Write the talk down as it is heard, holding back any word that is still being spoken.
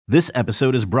This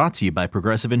episode is brought to you by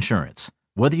Progressive Insurance.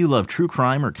 Whether you love true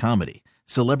crime or comedy,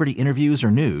 celebrity interviews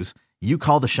or news, you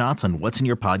call the shots on what's in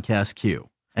your podcast queue.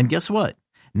 And guess what?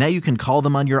 Now you can call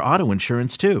them on your auto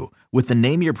insurance too with the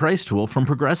Name Your Price tool from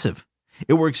Progressive.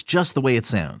 It works just the way it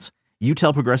sounds. You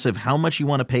tell Progressive how much you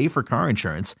want to pay for car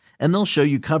insurance, and they'll show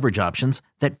you coverage options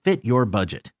that fit your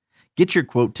budget. Get your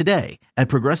quote today at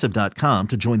Progressive.com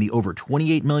to join the over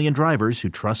 28 million drivers who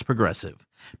trust Progressive.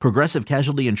 Progressive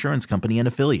Casualty Insurance Company and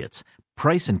Affiliates.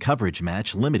 Price and coverage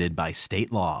match limited by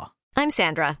state law. I'm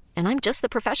Sandra, and I'm just the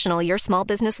professional your small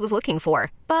business was looking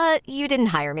for. But you didn't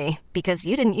hire me because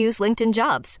you didn't use LinkedIn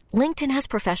Jobs. LinkedIn has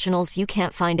professionals you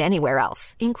can't find anywhere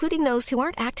else, including those who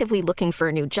aren't actively looking for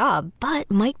a new job, but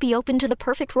might be open to the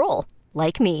perfect role,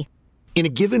 like me. In a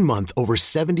given month, over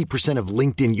 70% of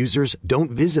LinkedIn users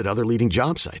don't visit other leading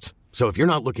job sites. So if you're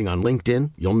not looking on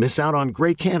LinkedIn, you'll miss out on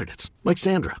great candidates like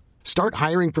Sandra. Start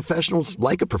hiring professionals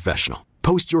like a professional.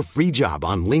 Post your free job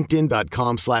on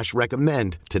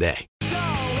linkedin.com/recommend today.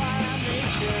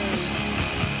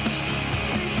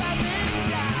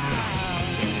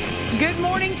 Good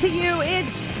morning to you.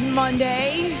 It's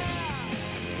Monday.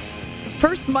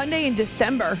 First Monday in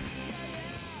December.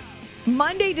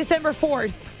 Monday, December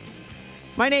 4th.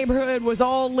 My neighborhood was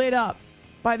all lit up.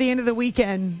 By the end of the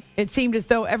weekend, it seemed as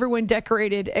though everyone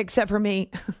decorated except for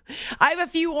me. I have a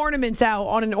few ornaments out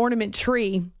on an ornament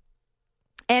tree.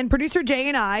 And producer Jay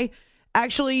and I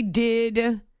actually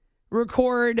did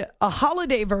record a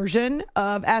holiday version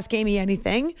of Ask Amy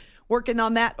Anything. Working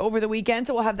on that over the weekend,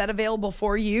 so we'll have that available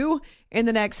for you in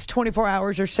the next 24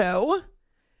 hours or so.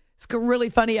 It's really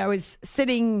funny. I was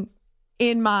sitting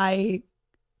in my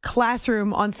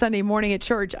classroom on Sunday morning at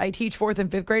church. I teach 4th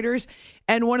and 5th graders.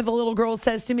 And one of the little girls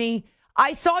says to me,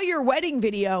 "I saw your wedding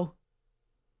video."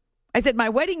 I said, "My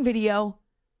wedding video?"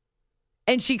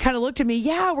 And she kind of looked at me.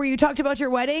 "Yeah, where you talked about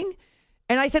your wedding?"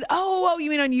 And I said, oh,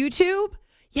 you mean on YouTube?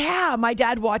 "Yeah, my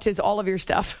dad watches all of your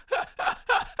stuff."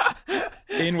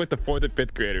 In with the 4th and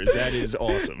 5th graders. That is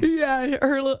awesome. Yeah,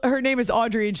 her name is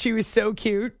Audrey, and she was so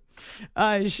cute.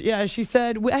 She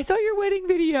said, "I saw your wedding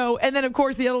video." And then, of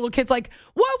course, the other little kid's like,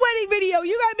 "What wedding video?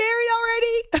 You got married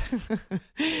already?"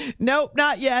 Nope,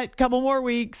 not yet. Couple more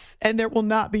weeks, and there will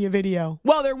not be a video.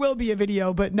 Well, there will be a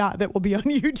video, but not that will be on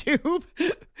YouTube.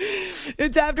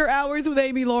 It's After Hours with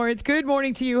Amy Lawrence. Good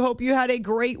morning to you. Hope you had a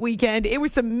great weekend. It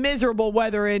was some miserable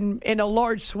weather in a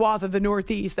large swath of the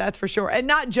Northeast, that's for sure. And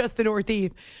not just the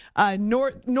Northeast.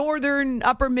 Northern,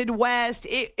 upper Midwest.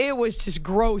 It was just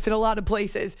gross in a lot of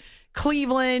places.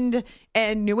 Cleveland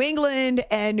and New England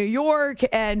and New York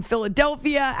and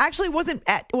Philadelphia. Actually, wasn't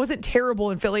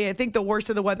terrible in Philly. I think the worst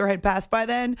of the weather had passed by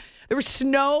then. There was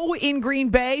snow in Green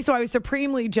Bay, so I was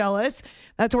supremely jealous.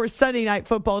 That's where Sunday night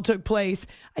football took place.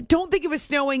 I don't think it was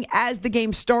snowing as the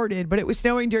game started, but it was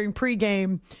snowing during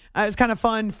pregame. It was kind of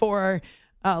fun for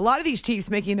a lot of these Chiefs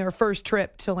making their first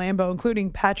trip to Lambeau, including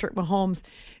Patrick Mahomes.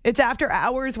 It's After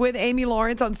Hours with Amy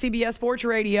Lawrence on CBS Sports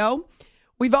Radio.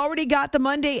 We've already got the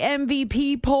Monday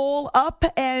MVP poll up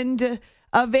and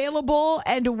available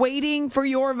and waiting for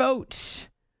your vote.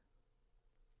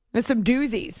 There's some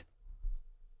doozies.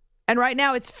 And right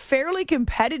now it's fairly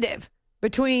competitive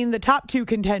between the top two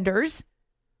contenders.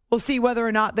 We'll see whether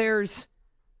or not there's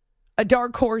a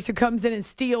dark horse who comes in and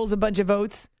steals a bunch of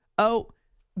votes. Oh,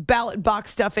 ballot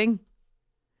box stuffing.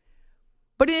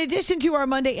 But in addition to our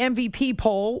Monday MVP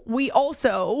poll, we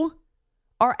also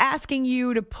are asking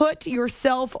you to put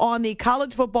yourself on the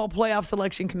college football playoff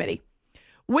selection committee.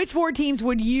 Which 4 teams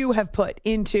would you have put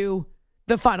into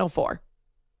the Final Four?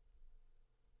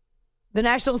 The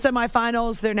national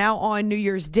semifinals, they're now on New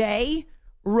Year's Day.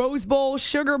 Rose Bowl,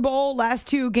 Sugar Bowl, last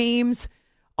 2 games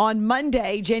on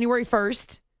Monday, January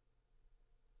 1st.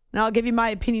 Now I'll give you my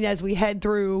opinion as we head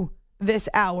through this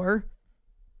hour.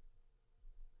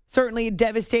 Certainly a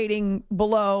devastating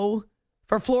blow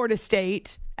for Florida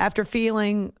State after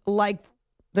feeling like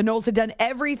the Noles had done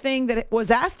everything that was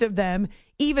asked of them,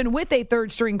 even with a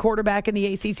third-string quarterback in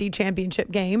the ACC championship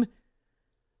game.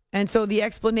 And so the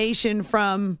explanation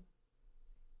from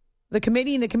the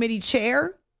committee and the committee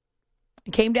chair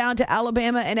came down to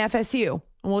Alabama and FSU.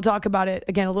 And we'll talk about it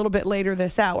again a little bit later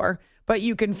this hour. But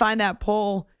you can find that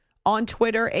poll on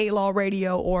Twitter, A-Law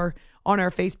Radio, or on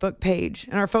our Facebook page.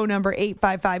 And our phone number,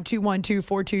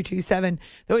 855-212-4227.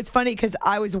 Though it's funny because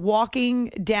I was walking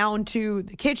down to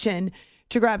the kitchen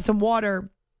to grab some water.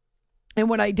 And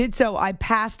when I did so, I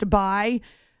passed by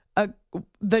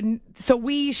so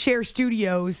we share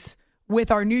studios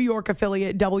with our New York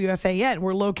affiliate, WFAN.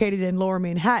 We're located in Lower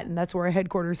Manhattan. That's where our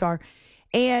headquarters are.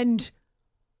 And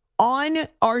on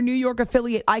our New York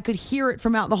affiliate, I could hear it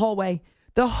from out in the hallway.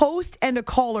 The host and a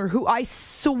caller who I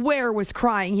swear was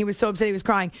crying. He was so upset he was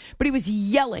crying, but he was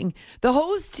yelling. The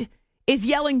host is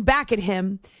yelling back at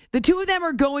him. The two of them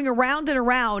are going around and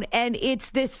around, and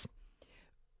it's this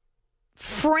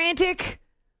frantic,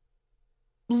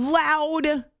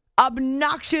 loud,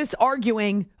 obnoxious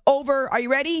arguing over, are you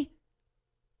ready?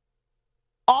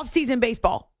 Off-season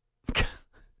baseball.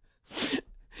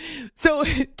 So,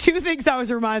 two things I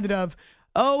was reminded of.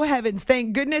 Oh, heavens.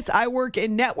 Thank goodness I work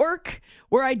in network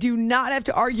where I do not have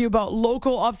to argue about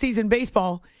local off-season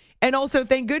baseball. And also,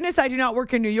 thank goodness I do not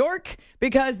work in New York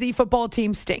because the football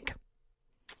teams stink.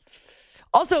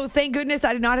 Also, thank goodness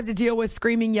I do not have to deal with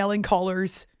screaming, yelling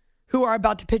callers who are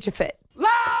about to pitch a fit. Loud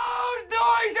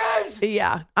noises!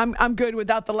 Yeah, I'm good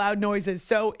without the loud noises.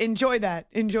 So enjoy that.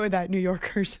 Enjoy that, New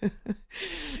Yorkers.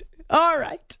 All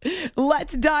right.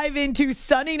 Let's dive into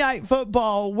Sunday Night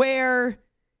Football, where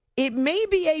it may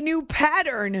be a new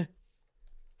pattern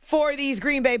for these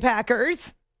Green Bay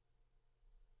Packers.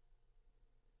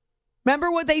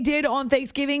 Remember what they did on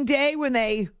Thanksgiving Day when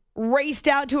they raced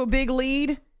out to a big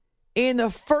lead in the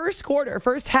first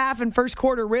half and first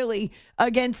quarter, really,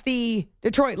 against the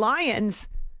Detroit Lions?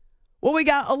 Well, we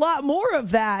got a lot more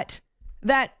of that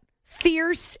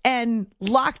fierce and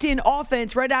locked-in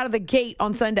offense right out of the gate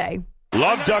on Sunday.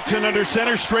 Love ducks in under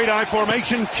center, straight eye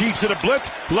formation, Chiefs at a blitz.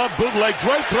 Love bootlegs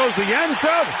right, throws the end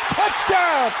zone.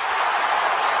 Touchdown!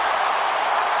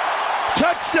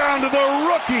 Touchdown to the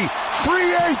rookie,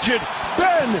 free agent,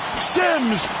 Ben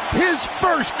Sims, his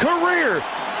first career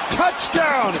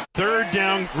touchdown. Third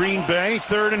down, Green Bay,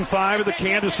 3rd and 5 of the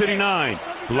Kansas City 9.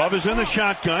 Love is in the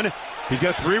shotgun. He's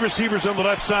got 3 receivers on the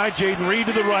left side. Jaden Reed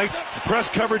to the right. Press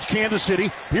coverage, Kansas City.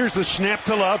 Here's the snap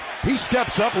to Love. He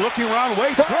steps up, looking around,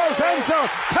 waits, throws, end zone.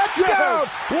 Touchdown!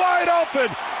 Yes. Wide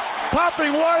open.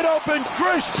 Popping wide open,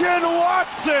 Christian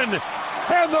Watson.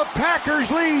 And the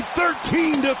Packers lead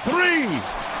 13-3.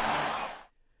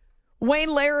 Wayne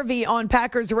Larrivee on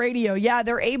Packers radio. Yeah,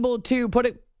 they're able to put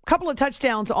a couple of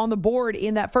touchdowns on the board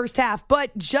in that first half.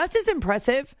 But just as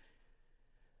impressive,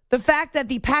 the fact that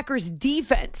the Packers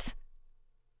defense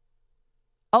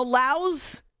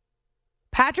allows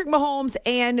Patrick Mahomes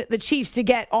and the Chiefs to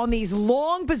get on these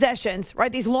long possessions, right?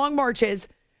 These long marches,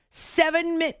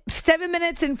 7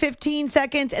 minutes and 15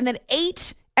 seconds, and then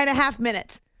 8.5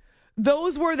 minutes.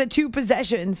 Those were the 2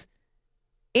 possessions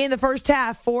in the first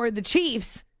half for the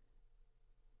Chiefs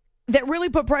that really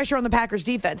put pressure on the Packers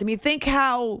defense. I mean, think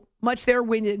how much they're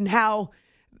winded and how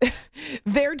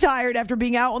they're tired after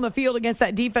being out on the field against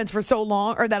that defense for so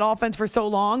long, or that offense for so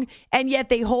long, and yet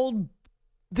they hold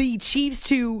the Chiefs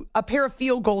to a pair of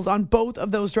field goals on both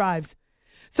of those drives.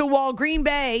 So while Green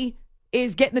Bay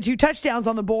is getting the 2 touchdowns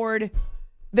on the board,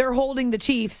 they're holding the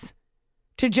Chiefs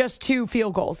to just 2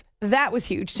 field goals. That was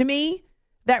huge. To me,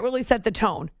 that really set the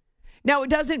tone. Now, it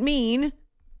doesn't mean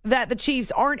that the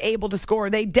Chiefs aren't able to score.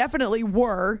 They definitely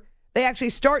were. They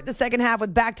actually start the second half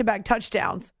with back-to-back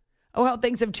touchdowns. Oh, how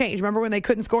things have changed. Remember when they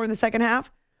couldn't score in the second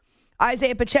half?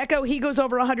 Isaiah Pacheco, he goes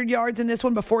over 100 yards in this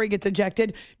one before he gets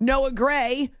ejected. Noah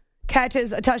Gray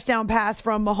catches a touchdown pass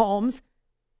from Mahomes.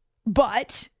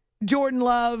 But Jordan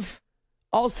Love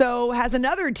also has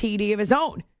another TD of his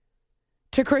own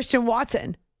to Christian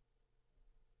Watson.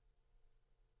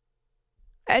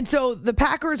 And so the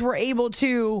Packers were able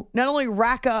to not only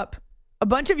rack up a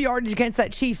bunch of yardage against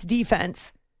that Chiefs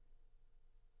defense,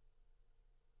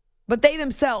 but they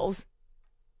themselves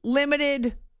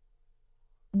limited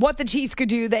what the Chiefs could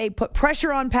do. They put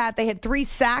pressure on Pat. They had 3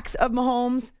 sacks of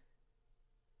Mahomes.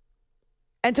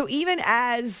 And so even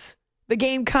as the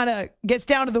game kind of gets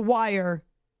down to the wire,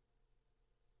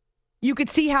 you could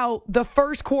see how the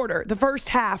first quarter, the first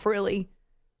half really,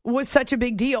 was such a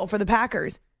big deal for the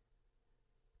Packers.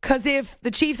 Because if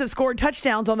the Chiefs have scored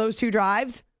touchdowns on those 2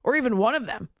 drives, or even one of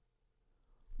them,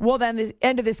 well, then the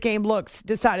end of this game looks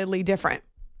decidedly different.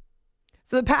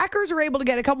 So the Packers are able to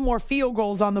get a couple more field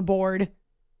goals on the board.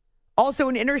 Also,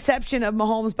 an interception of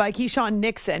Mahomes by Keyshawn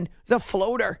Nixon. It was a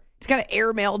floater. He's kind of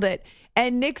airmailed it.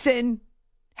 And Nixon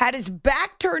had his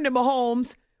back turned to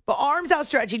Mahomes, but arms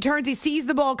outstretched. He turns, he sees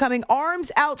the ball coming, arms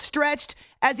outstretched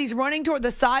as he's running toward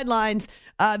the sidelines.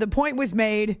 The point was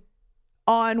made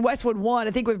on Westwood 1,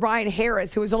 I think with Ryan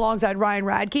Harris, who was alongside Ryan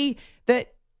Radke,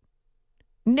 that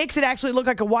Nixon actually looked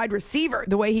like a wide receiver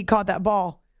the way he caught that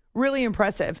ball. Really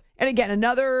impressive. And again,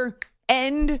 another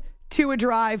end to a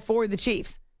drive for the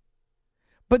Chiefs.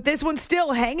 But this one's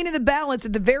still hanging in the balance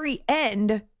at the very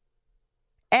end.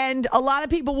 And a lot of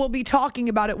people will be talking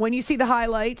about it when you see the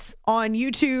highlights on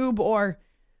YouTube or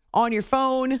on your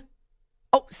phone.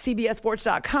 Oh,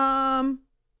 CBSSports.com.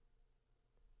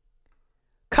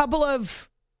 Couple of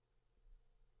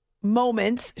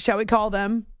moments, shall we call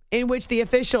them, in which the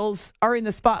officials are in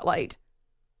the spotlight.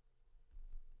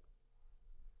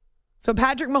 So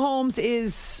Patrick Mahomes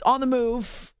is on the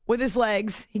move with his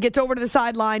legs. He gets over to the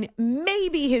sideline.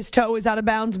 Maybe his toe is out of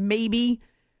bounds, maybe.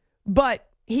 But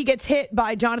he gets hit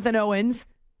by Jonathan Owens.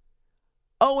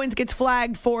 Owens gets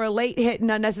flagged for a late hit and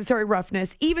unnecessary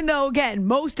roughness, even though, again,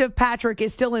 most of Patrick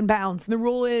is still in bounds. The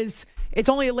rule is it's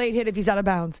only a late hit if he's out of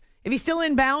bounds. If he's still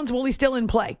in bounds, well, he's still in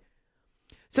play.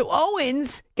 So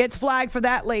Owens gets flagged for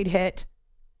that late hit,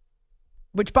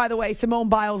 which, by the way, Simone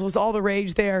Biles was all the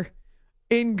rage there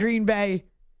in Green Bay.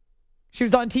 She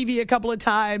was on TV a couple of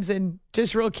times and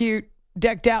just real cute,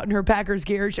 decked out in her Packers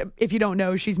gear. If you don't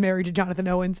know, she's married to Jonathan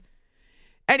Owens.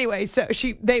 Anyway, so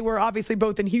they were obviously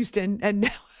both in Houston,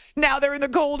 and now they're in the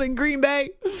cold in Green Bay.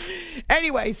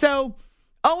 Anyway, so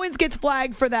Owens gets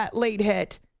flagged for that late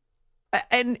hit.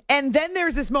 And then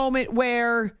there's this moment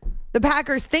where the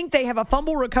Packers think they have a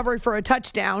fumble recovery for a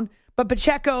touchdown, but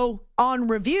Pacheco, on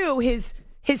review, his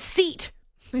seat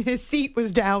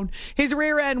was down. His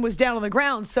rear end was down on the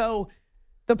ground. So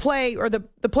the play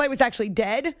was actually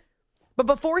dead. But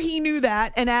before he knew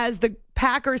that, and as the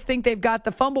Packers think they've got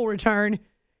the fumble return,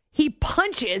 he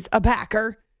punches a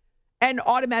Packer and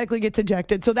automatically gets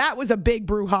ejected. So that was a big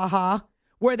brouhaha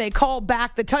where they call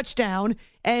back the touchdown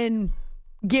and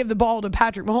give the ball to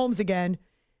Patrick Mahomes again.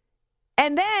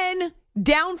 And then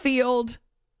downfield,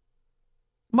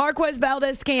 Marquez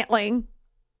Valdez-Scantling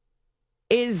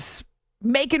is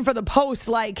making for the post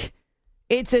like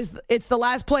it's the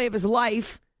last play of his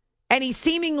life, and he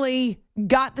seemingly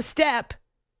got the step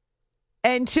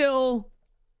until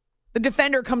the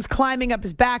defender comes climbing up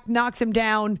his back, knocks him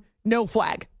down, no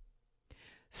flag.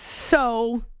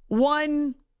 So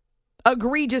one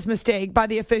egregious mistake by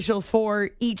the officials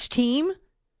for each team.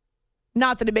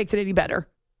 Not that it makes it any better.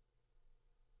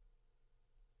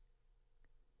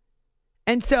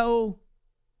 And so,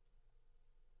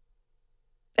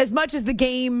 as much as the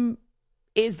game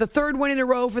is the third win in a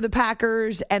row for the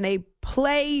Packers, and they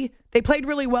played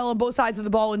really well on both sides of the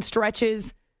ball in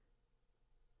stretches,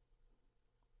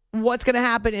 what's going to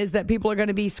happen is that people are going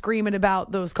to be screaming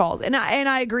about those calls. And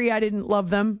I agree, I didn't love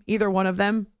them, either one of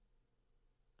them.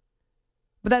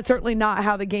 But that's certainly not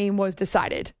how the game was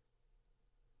decided.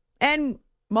 And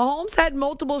Mahomes had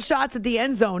multiple shots at the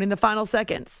end zone in the final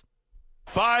seconds.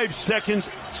 5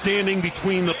 seconds standing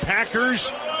between the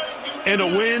Packers and a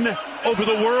win over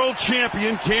the world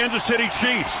champion Kansas City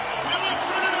Chiefs.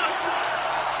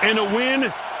 And a win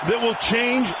that will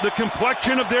change the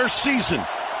complexion of their season.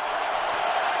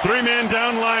 3-man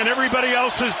down line, everybody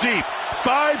else is deep.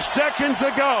 5 seconds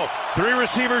to go. 3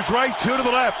 receivers right, 2 to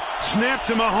the left. Snap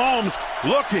to Mahomes,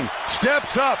 looking,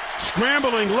 steps up,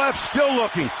 scrambling left, still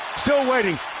looking, still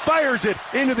waiting, fires it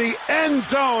into the end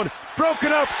zone.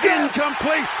 Broken up,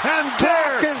 incomplete, and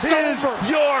there is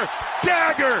your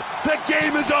dagger. The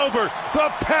game is over.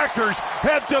 The Packers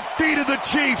have defeated the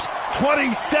Chiefs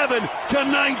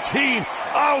 27-19.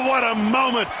 Oh, what a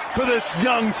moment for this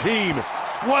young team.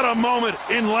 What a moment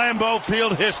in Lambeau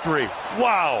Field history.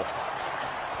 Wow.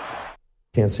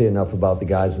 Can't say enough about the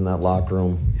guys in that locker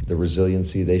room, the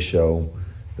resiliency they show,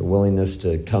 the willingness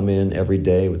to come in every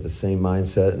day with the same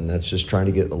mindset, and that's just trying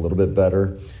to get a little bit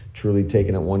better, truly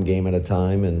taking it one game at a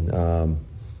time. And,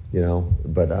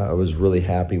 but I was really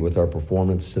happy with our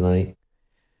performance tonight.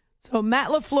 So Matt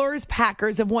LaFleur's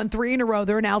Packers have won 3 in a row.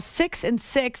 They're now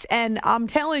 6-6, and I'm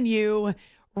telling you,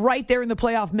 right there in the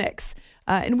playoff mix.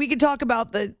 And we can talk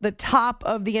about the top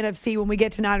of the NFC when we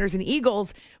get to Niners and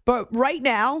Eagles. But right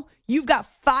now, you've got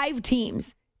 5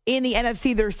 teams in the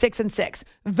NFC that are 6-6.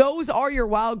 Those are your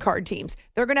wild card teams.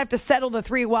 They're going to have to settle the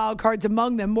 3 wild cards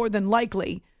among them more than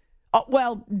likely.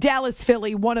 Dallas,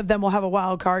 Philly, one of them will have a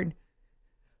wild card.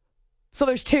 So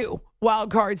there's 2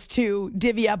 wild cards to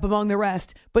divvy up among the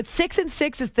rest. But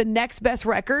 6-6 is the next best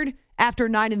record after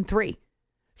 9-3.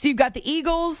 So you've got the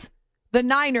Eagles, the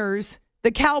Niners,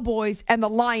 the Cowboys, and the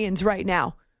Lions right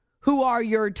now, who are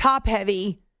your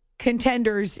top-heavy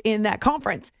contenders in that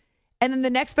conference. And then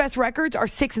the next best records are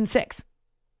 6-6.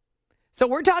 So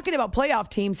we're talking about playoff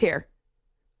teams here.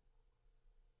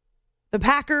 The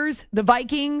Packers, the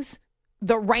Vikings,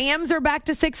 the Rams are back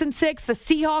to 6-6. The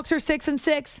Seahawks are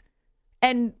 6-6.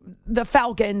 And the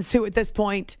Falcons, who at this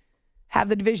point have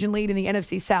the division lead in the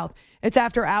NFC South. It's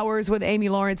After Hours with Amy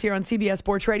Lawrence here on CBS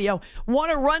Sports Radio.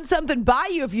 Want to run something by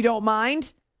you if you don't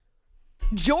mind.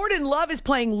 Jordan Love is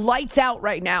playing lights out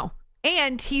right now.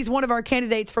 And he's one of our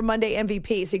candidates for Monday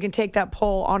MVP, so you can take that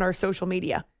poll on our social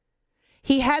media.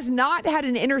 He has not had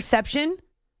an interception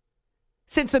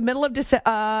since the middle of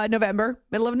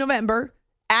November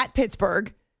at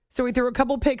Pittsburgh. So he threw a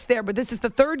couple picks there, but this is the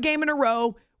 3rd game in a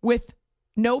row with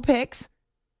no picks.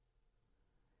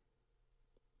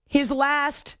 His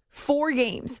last 4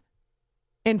 games,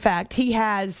 in fact, he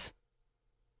has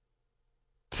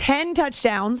 10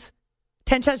 touchdown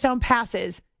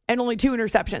passes, and only 2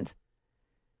 interceptions.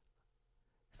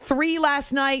 3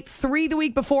 last night, 3 the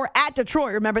week before at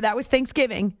Detroit. Remember, that was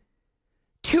Thanksgiving.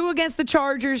 2 against the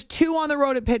Chargers, 2 on the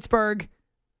road at Pittsburgh.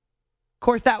 Of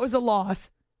course, that was a loss.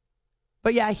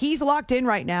 But yeah, he's locked in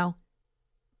right now.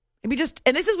 Maybe just,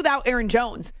 and this is without Aaron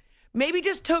Jones, maybe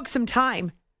just took some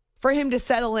time for him to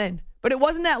settle in. But it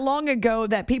wasn't that long ago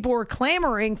that people were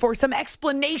clamoring for some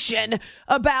explanation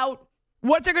about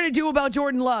what they're going to do about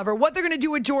Jordan Love or what they're going to do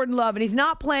with Jordan Love, and he's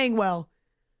not playing well.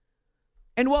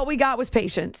 And what we got was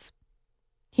patience.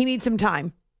 He needs some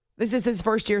time. This is his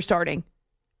first year starting.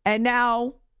 And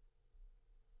now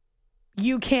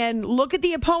you can look at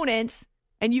the opponents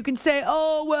and you can say,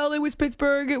 oh, well, it was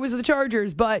Pittsburgh, it was the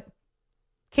Chargers. But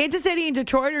Kansas City and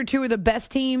Detroit are 2 of the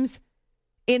best teams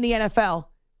in the NFL.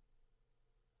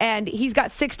 And he's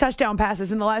got 6 touchdown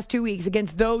passes in the last 2 weeks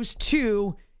against those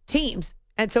 2 teams.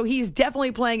 And so he's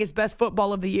definitely playing his best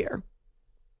football of the year.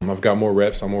 I've got more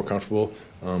reps. I'm more comfortable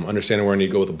understanding where I need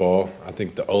to go with the ball. I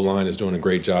think the O-line is doing a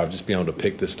great job just being able to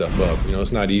pick this stuff up. You know,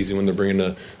 it's not easy when they're bringing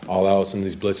the all-outs and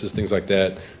these blitzes, things like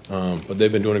that. But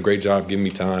they've been doing a great job giving me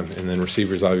time. And then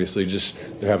receivers, obviously, just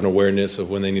they're having awareness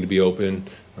of when they need to be open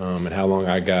and how long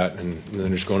I got, and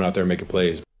then just going out there and making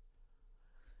plays.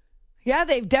 Yeah,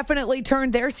 they've definitely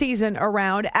turned their season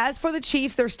around. As for the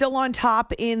Chiefs, they're still on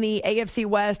top in the AFC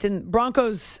West, and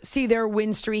Broncos see their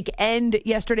win streak end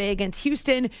yesterday against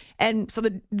Houston, and so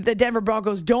the Denver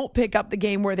Broncos don't pick up the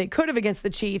game where they could have against the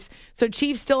Chiefs. So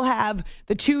Chiefs still have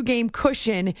the 2-game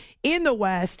cushion in the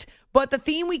West, but the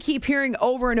theme we keep hearing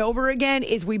over and over again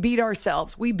is we beat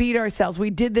ourselves. We beat ourselves.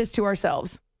 We did this to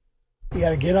ourselves. You got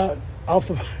to get off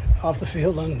the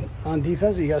field on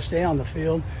defense. You got to stay on the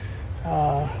field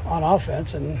on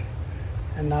offense and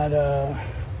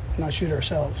not shoot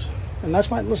ourselves. And that's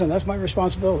my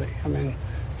responsibility. I mean,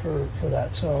 for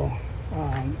that. So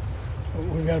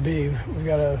we've got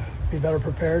to be better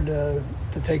prepared to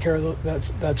take care of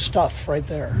that stuff right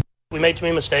there. We made too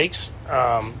many mistakes. They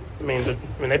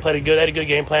had a good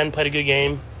game plan, played a good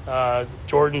game.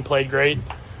 Jordan played great.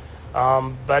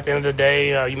 But at the end of the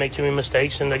day, you make too many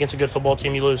mistakes, and against a good football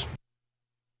team, you lose.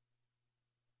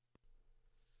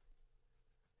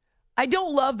 I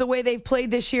don't love the way they've played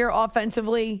this year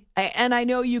offensively, and I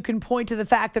know you can point to the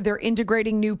fact that they're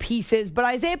integrating new pieces, but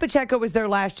Isaiah Pacheco was there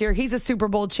last year. He's a Super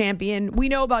Bowl champion. We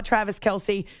know about Travis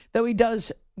Kelce, though he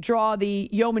does draw the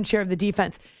yeoman share of the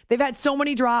defense. They've had so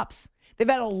many drops. They've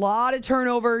had a lot of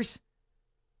turnovers.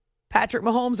 Patrick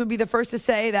Mahomes would be the first to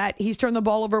say that he's turned the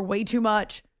ball over way too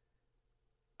much.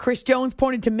 Chris Jones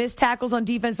pointed to missed tackles on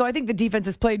defense, though I think the defense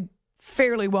has played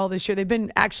fairly well this year. They've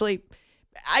been actually,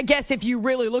 I guess if you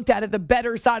really looked at it, the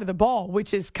better side of the ball,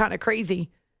 which is kind of crazy.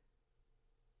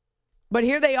 But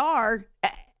here they are,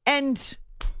 and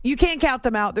you can't count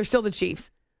them out. They're still the Chiefs.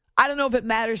 I don't know if it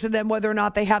matters to them whether or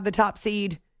not they have the top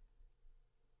seed.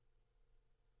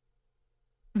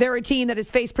 They're a team that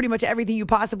has faced pretty much everything you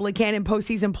possibly can in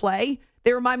postseason play.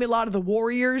 They remind me a lot of the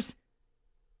Warriors.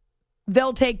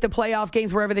 They'll take the playoff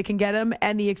games wherever they can get them,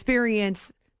 and the experience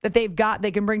that they've got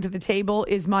they can bring to the table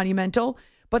is monumental.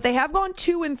 But they have gone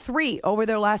 2-3 over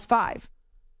their last 5.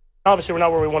 Obviously, we're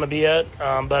not where we want to be at,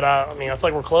 but I feel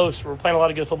like we're close. We're playing a lot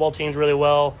of good football teams really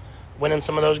well, winning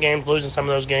some of those games, losing some of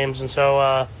those games, and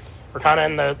so we're kind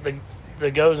of in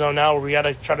the go zone now where we got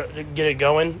to try to get it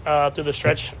going through the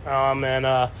stretch, and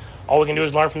all we can do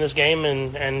is learn from this game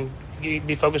and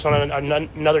be focused on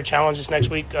another challenge this next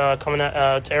week coming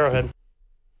to Arrowhead.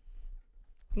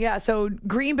 Yeah, so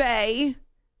Green Bay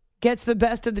gets the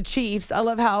best of the Chiefs. I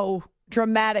love how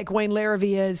dramatic Wayne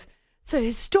Larrivee is. It's a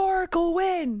historical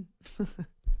win.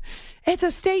 It's a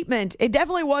statement. It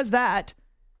definitely was that.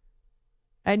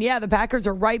 And yeah, the Packers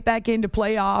are right back into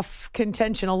playoff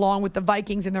contention along with the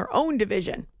Vikings in their own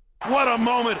division. What a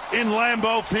moment in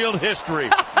Lambeau Field history.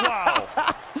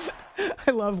 Wow.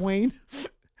 I love Wayne.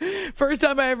 First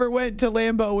time I ever went to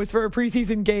Lambeau was for a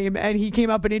preseason game, and he came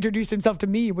up and introduced himself to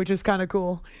me, which is kind of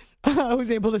cool. I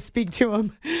was able to speak to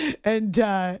him, and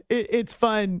it's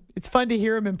fun. It's fun to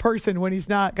hear him in person when he's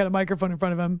not got a microphone in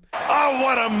front of him. Oh,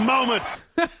 what a moment.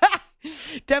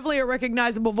 Definitely a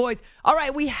recognizable voice. All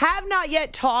right, we have not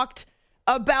yet talked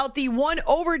about the one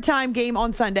overtime game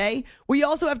on Sunday. We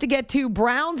also have to get to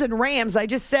Browns and Rams. I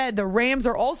just said the Rams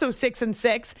are also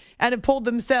 6-6 and have pulled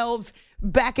themselves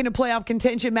back into playoff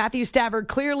contention. Matthew Stafford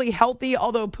clearly healthy,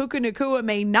 although Puka Nacua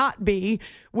may not be,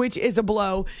 which is a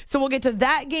blow. So we'll get to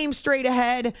that game straight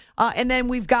ahead. And then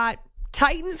we've got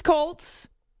Titans, Colts,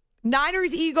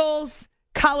 Niners, Eagles,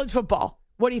 college football.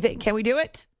 What do you think? Can we do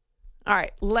it? All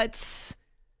right, let's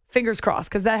fingers crossed,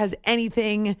 because that has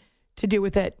anything to do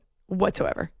with it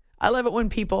whatsoever. I love it when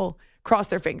people cross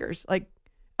their fingers. Like,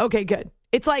 okay, good.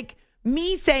 It's like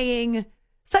me saying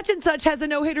such and such has a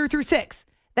no-hitter through 6.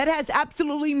 That has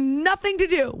absolutely nothing to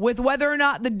do with whether or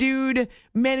not the dude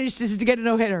managed to get a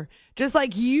no-hitter. Just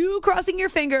like you crossing your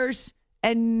fingers,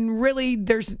 and really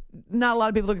there's not a lot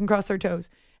of people that can cross their toes.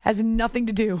 Has nothing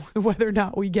to do with whether or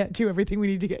not we get to everything we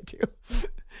need to get to.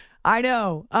 I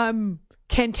know. I'm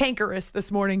cantankerous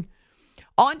this morning.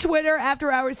 On Twitter,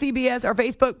 After Hours CBS, our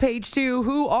Facebook page too.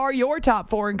 Who are your top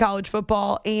 4 in college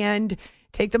football? And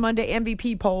take the Monday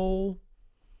MVP poll.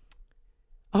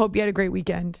 I hope you had a great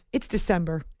weekend. It's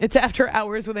December. It's After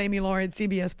Hours with Amy Lawrence,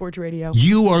 CBS Sports Radio.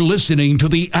 You are listening to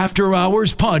the After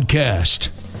Hours podcast.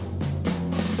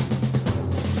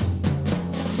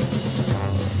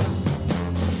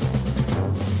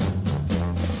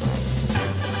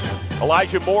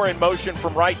 Elijah Moore in motion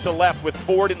from right to left with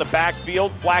Ford in the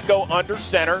backfield. Flacco under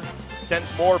center.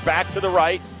 Sends Moore back to the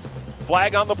right.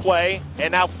 Flag on the play.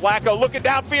 And now Flacco looking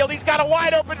downfield. He's got a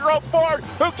wide open Jerome Ford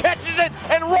who catches it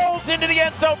and rolls into the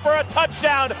end zone for a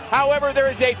touchdown. However, there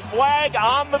is a flag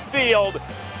on the field.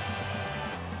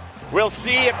 We'll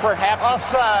see if perhaps...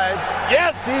 Offside.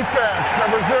 Yes. Defense,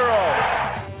 number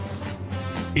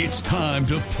 0. It's time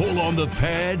to pull on the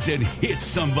pads and hit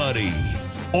somebody.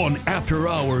 On After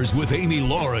Hours with Amy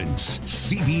Lawrence,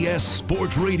 CBS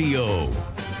Sports Radio.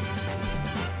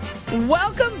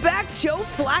 Welcome back, Joe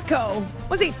Flacco.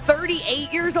 Was he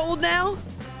 38 years old now?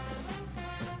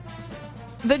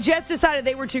 The Jets decided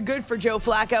they were too good for Joe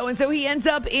Flacco, and so he ends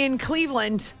up in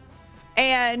Cleveland.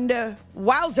 And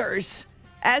wowzers,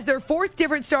 as their 4th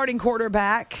different starting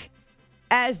quarterback,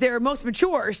 as their most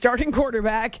mature starting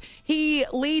quarterback, he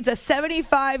leads a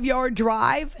 75-yard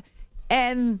drive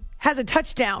and has a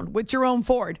touchdown with Jerome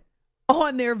Ford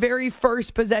on their very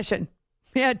first possession.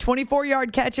 Yeah,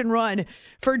 24-yard catch and run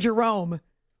for Jerome.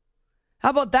 How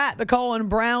about that? The call on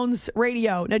Browns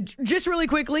radio. Now, just really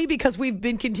quickly, because we've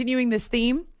been continuing this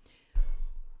theme,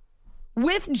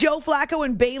 with Joe Flacco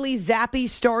and Bailey Zappi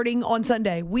starting on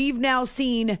Sunday, we've now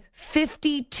seen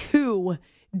 52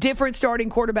 different starting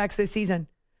quarterbacks this season.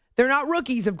 They're not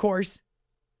rookies, of course,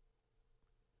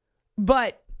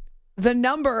 but the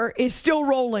number is still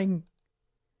rolling.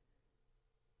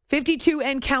 52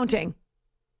 and counting.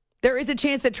 There is a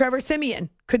chance that Trevor Siemian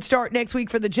could start next week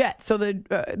for the Jets. So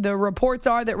the reports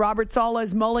are that Robert Saleh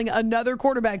is mulling another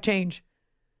quarterback change.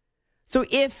 So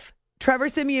if Trevor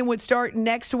Siemian would start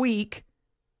next week,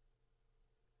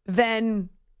 then,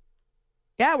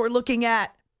 yeah, we're looking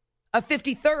at a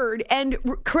 53rd. And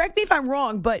correct me if I'm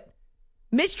wrong, but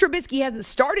Mitch Trubisky hasn't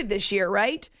started this year,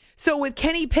 right? So with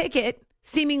Kenny Pickett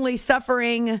seemingly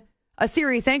suffering a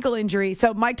serious ankle injury.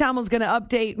 So Mike Tomlin's going to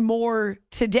update more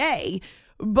today.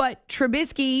 But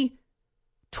Trubisky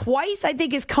twice, I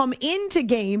think, has come into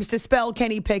games to spell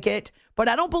Kenny Pickett, but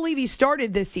I don't believe he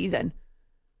started this season.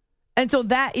 And so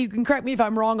that, you can correct me if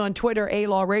I'm wrong on Twitter,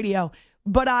 A-Law Radio,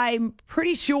 but I'm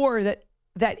pretty sure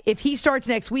that if he starts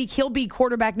next week, he'll be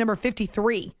quarterback number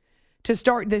 53 to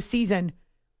start this season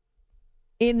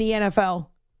in the NFL.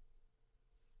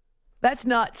 That's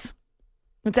nuts.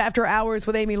 It's After Hours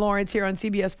with Amy Lawrence here on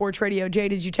CBS Sports Radio. Jay,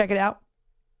 did you check it out?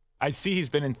 I see he's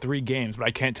been in 3 games, but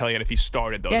I can't tell yet if he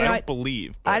started those. Yeah, I don't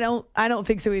believe. But. I don't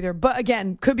think so either. But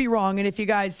again, could be wrong. And if you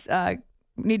guys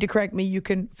need to correct me, you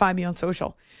can find me on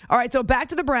social. All right, so back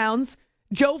to the Browns.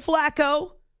 Joe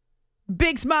Flacco,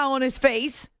 big smile on his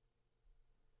face.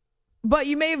 But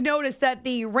you may have noticed that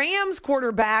the Rams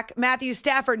quarterback, Matthew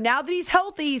Stafford, now that he's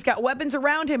healthy, he's got weapons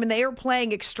around him, and they are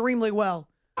playing extremely well.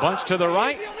 Bunch to the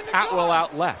right, Atwell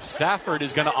out left. Stafford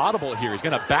is going to audible here. He's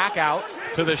going to back out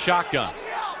to the shotgun.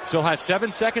 Still has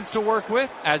 7 seconds to work with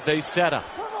as they set up.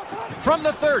 From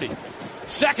the 30,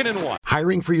 2nd and 1.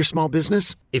 Hiring for your small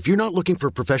business? If you're not looking for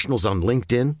professionals on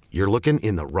LinkedIn, you're looking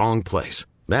in the wrong place.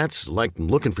 That's like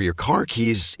looking for your car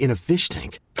keys in a fish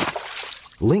tank.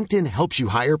 LinkedIn helps you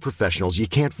hire professionals you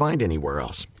can't find anywhere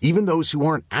else, even those who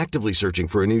aren't actively searching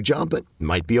for a new job but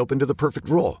might be open to the perfect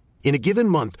role. In a given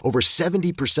month, over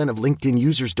 70% of LinkedIn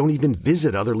users don't even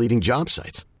visit other leading job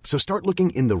sites. So start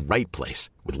looking in the right place.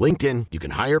 With LinkedIn, you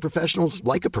can hire professionals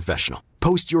like a professional.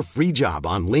 Post your free job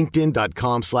on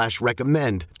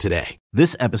linkedin.com/recommend today.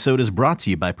 This episode is brought to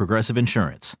you by Progressive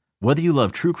Insurance. Whether you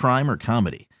love true crime or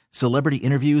comedy, celebrity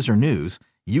interviews or news,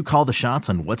 you call the shots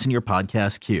on what's in your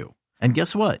podcast queue. And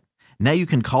guess what? Now you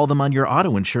can call them on your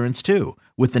auto insurance too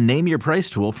with the Name Your Price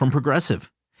tool from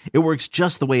Progressive. It works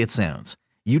just the way it sounds.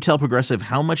 You tell Progressive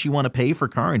how much you want to pay for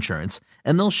car insurance,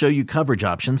 and they'll show you coverage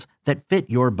options that fit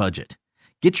your budget.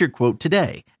 Get your quote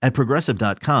today at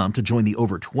Progressive.com to join the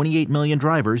over 28 million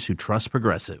drivers who trust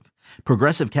Progressive.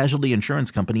 Progressive Casualty Insurance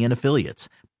Company and Affiliates.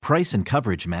 Price and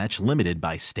coverage match limited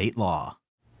by state law.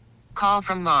 Call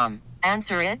from mom.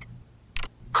 Answer it.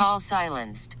 Call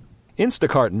silenced.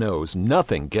 Instacart knows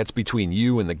nothing gets between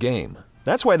you and the game.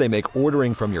 That's why they make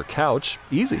ordering from your couch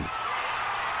easy.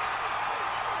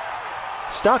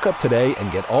 Stock up today and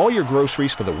get all your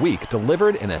groceries for the week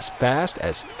delivered in as fast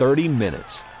as 30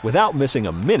 minutes without missing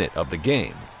a minute of the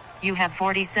game. You have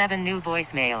 47 new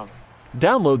voicemails.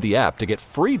 Download the app to get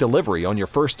free delivery on your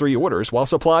first 3 orders while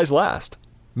supplies last.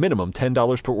 Minimum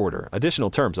 $10 per order. Additional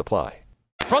terms apply.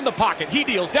 From the pocket, he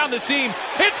deals down the seam.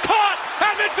 It's caught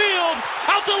at midfield,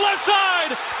 out the left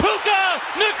side. Puka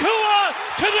Nacua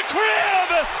to the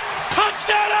crib.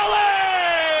 Touchdown, LA!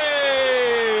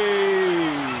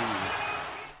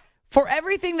 For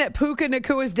everything that Puka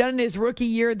Nacua has done in his rookie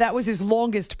year, that was his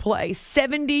longest play.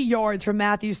 70 yards from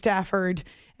Matthew Stafford.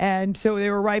 And so they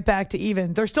were right back to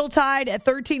even. They're still tied at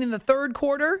 13 in the third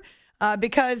quarter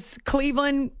because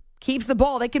Cleveland keeps the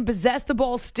ball. They can possess the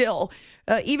ball still.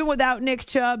 Even without Nick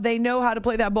Chubb, they know how to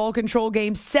play that ball control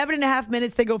game. 7.5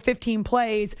 minutes, they go 15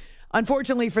 plays.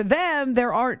 Unfortunately for them,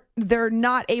 they're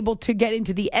not able to get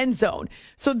into the end zone.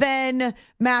 So then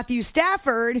Matthew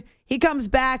Stafford, he comes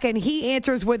back and he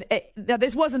answers with, now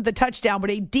this wasn't the touchdown,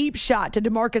 but a deep shot to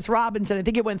Demarcus Robinson. I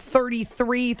think it went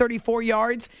 33, 34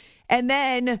 yards, and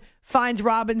then finds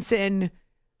Robinson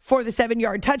for the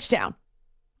 7-yard touchdown.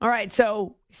 All right,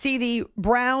 so see the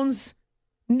Browns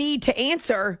need to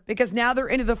answer because now they're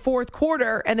into the fourth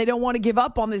quarter and they don't want to give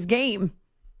up on this game.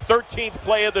 13th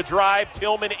play of the drive.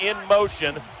 Tillman in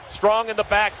motion. Strong in the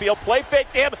backfield. Play fake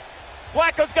to him.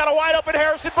 Flacco's got a wide open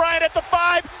Harrison Bryant at the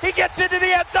 5. He gets into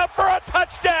the end zone for a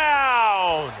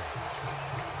touchdown.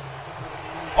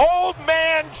 Old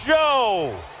man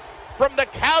Joe from the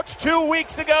couch 2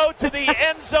 weeks ago to the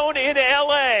end zone in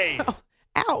L.A.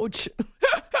 Ouch.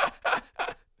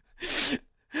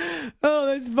 Oh,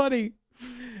 that's funny.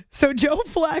 So Joe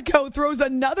Flacco throws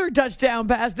another touchdown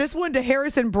pass, this one to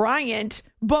Harrison Bryant.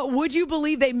 But would you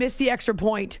believe they missed the extra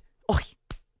point? Oh,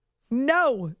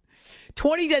 no.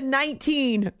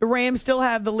 20-19. The Rams still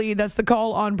have the lead. That's the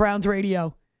call on Browns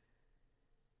radio.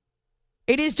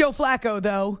 It is Joe Flacco,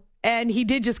 though, and he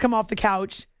did just come off the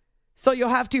couch. So you'll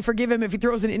have to forgive him if he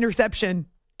throws an interception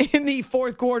in the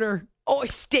fourth quarter. Oh, a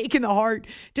stake in the heart.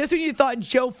 Just when you thought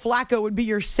Joe Flacco would be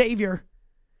your savior.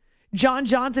 John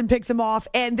Johnson picks him off,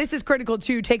 and this is critical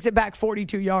too, takes it back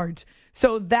 42 yards.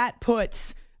 So that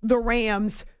puts the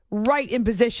Rams right in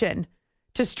position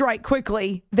to strike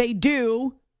quickly. They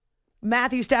do.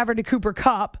 Matthew Stafford to Cooper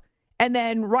Kupp, and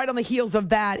then right on the heels of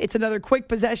that, it's another quick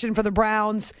possession for the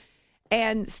Browns,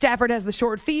 and Stafford has the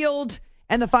short field,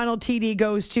 and the final TD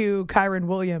goes to Kyren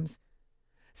Williams.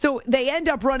 So they end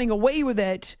up running away with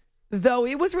it, though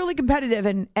it was really competitive,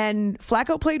 and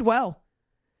Flacco played well.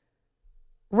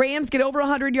 Rams get over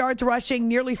 100 yards rushing,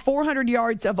 nearly 400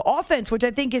 yards of offense, which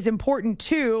I think is important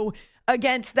too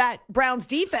against that Browns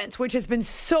defense, which has been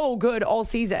so good all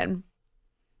season.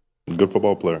 Good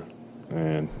football player,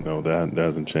 and no, that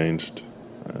hasn't changed.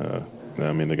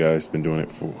 I mean, the guy's been doing it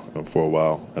for a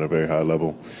while at a very high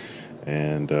level,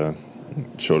 and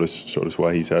showed us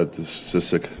why he's had the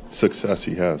success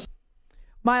he has.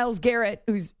 Myles Garrett,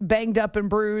 who's banged up and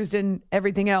bruised and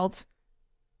everything else,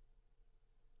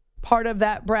 part of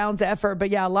that Browns effort.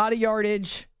 But yeah, a lot of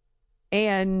yardage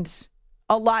and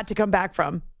a lot to come back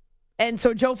from. And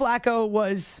so Joe Flacco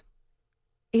was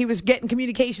getting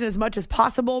communication as much as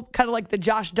possible, kind of like the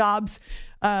Josh Dobbs,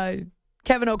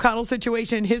 Kevin O'Connell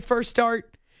situation, his first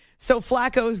start. So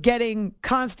Flacco's getting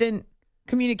constant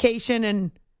communication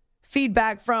and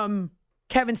feedback from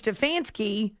Kevin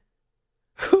Stefanski,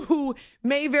 who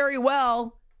may very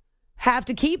well have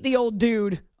to keep the old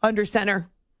dude under center.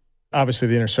 Obviously,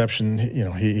 the interception,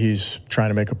 he's trying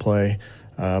to make a play,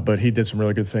 but he did some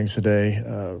really good things today,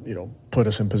 put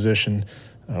us in position.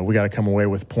 We got to come away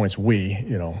with points.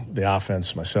 The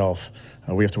offense, myself,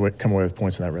 we have to come away with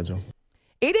points in that red zone.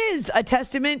 It is a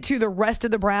testament to the rest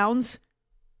of the Browns,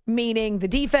 meaning the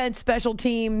defense, special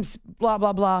teams, blah,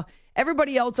 blah, blah,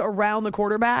 everybody else around the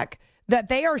quarterback, that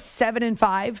they are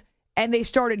 7-5, and they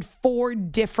started 4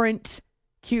 different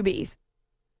QBs.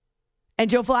 And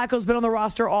Joe Flacco's been on the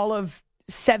roster all of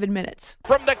 7 minutes.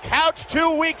 From the couch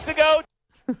 2 weeks ago.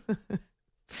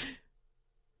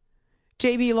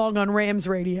 JB Long on Rams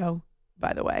radio,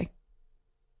 by the way.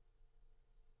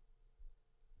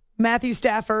 Matthew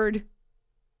Stafford,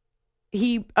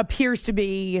 he appears to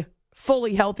be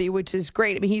fully healthy, which is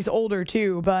great. I mean, he's older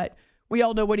too, but we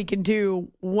all know what he can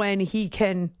do when he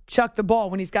can chuck the ball,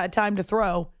 when he's got time to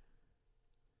throw.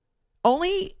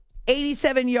 Only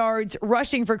 87 yards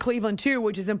rushing for Cleveland, too,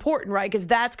 which is important, right? Because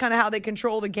that's kind of how they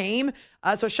control the game.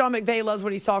 So Sean McVay loves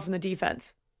what he saw from the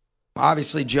defense.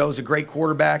 Obviously, Joe's a great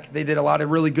quarterback. They did a lot of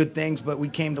really good things, but we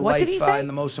came to life in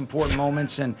the most important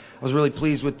moments, and I was really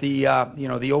pleased with the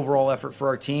the overall effort for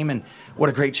our team, and what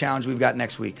a great challenge we've got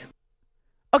next week.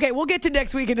 Okay, we'll get to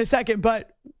next week in a second,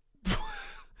 but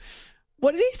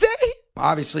what did he say?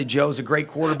 Obviously, Joe's a great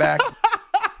quarterback.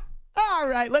 All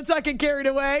right, let's not get carried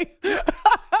away.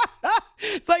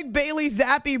 It's like Bailey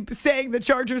Zappi saying the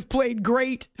Chargers played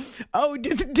great. Oh,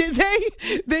 did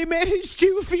they? They managed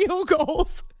 2 field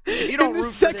goals. If you don't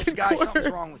root for this guy, something's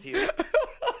wrong with you.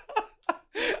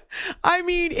 I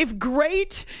mean, if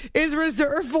great is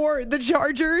reserved for the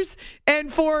Chargers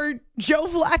and for Joe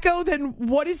Flacco, then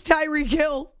what is Tyreek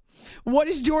Hill? What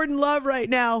is Jordan Love right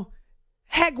now?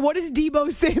 Heck, what is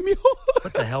Deebo Samuel?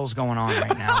 What the hell's going on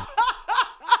right now?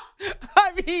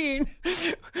 I mean,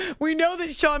 we know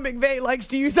that Sean McVay likes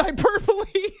to use hyperbole,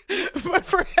 but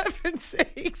for heaven's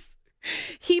sakes,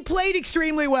 he played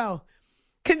extremely well.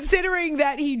 Considering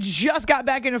that he just got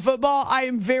back into football, I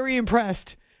am very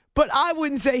impressed. But I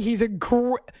wouldn't say he was a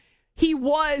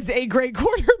great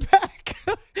quarterback.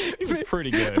 He's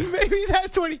pretty good. Maybe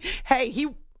that's what he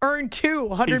earned 2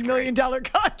 $100 million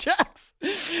contracts.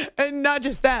 And not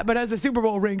just that, but as a Super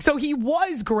Bowl ring. So he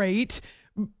was great,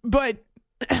 but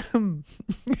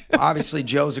obviously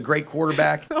Joe's a great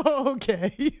quarterback.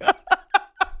 Okay.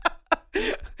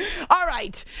 All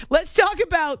right, let's talk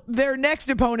about their next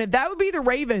opponent. That would be the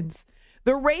Ravens.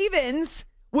 The Ravens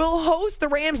will host the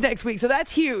Rams next week, so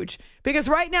that's huge because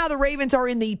right now the Ravens are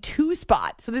in the 2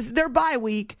 spot. So this is their bye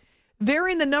week. They're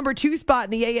in the number 2 spot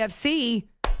in the AFC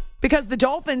because the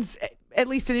Dolphins, at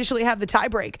least initially, have the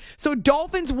tiebreak. So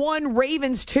Dolphins 1,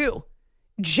 Ravens 2.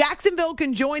 Jacksonville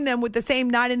can join them with the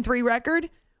same 9-3 record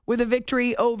with a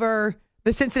victory over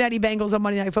the Cincinnati Bengals on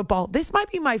Monday Night Football. This might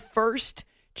be my first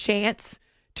chance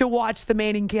to watch the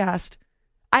Manning cast.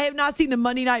 I have not seen the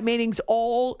Monday Night Mannings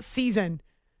all season.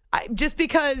 Just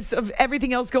because of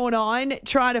everything else going on,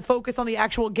 trying to focus on the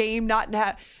actual game, not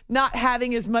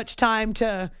having as much time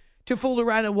to fool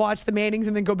around and watch the Mannings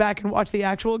and then go back and watch the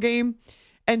actual game.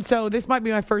 And so this might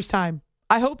be my first time.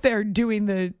 I hope they're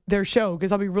doing their show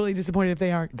because I'll be really disappointed if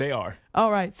they aren't. They are.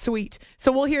 All right, sweet.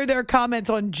 So we'll hear their comments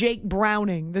on Jake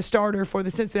Browning, the starter for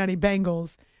the Cincinnati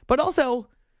Bengals, but also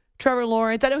Trevor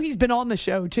Lawrence. I know he's been on the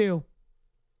show too.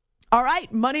 All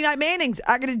right, Monday Night Mannings.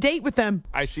 I got a date with them.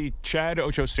 I see Chad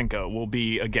Ochocinco will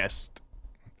be a guest.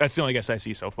 That's the only guest I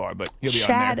see so far, but he'll be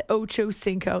Chad on there.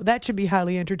 Ochocinco. That should be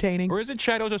highly entertaining. Or is it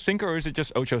Chad Ochocinco or is it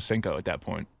just Ochocinco at that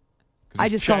point? I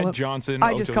just Chad call him Johnson.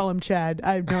 I just call him Chad.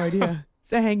 I have no idea.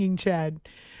 It's a hanging Chad.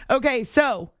 Okay,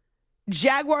 so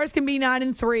Jaguars can be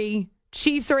 9-3.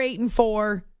 Chiefs are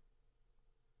 8-4.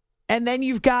 And then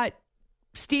you've got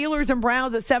Steelers and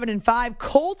Browns at 7-5.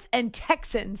 Colts and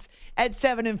Texans at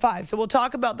 7-5. So we'll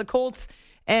talk about the Colts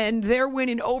and their win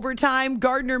in overtime.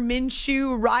 Gardner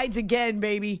Minshew rides again,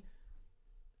 baby.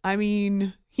 I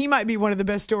mean, he might be one of the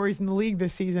best stories in the league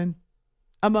this season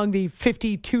among the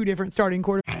 52 different starting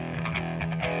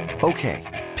quarterbacks. Okay,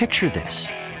 picture this.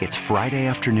 It's Friday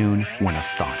afternoon when a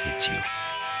thought hits you.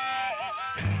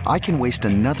 I can waste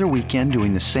another weekend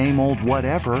doing the same old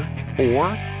whatever, or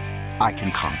I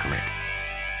can conquer it.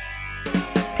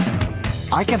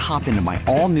 I can hop into my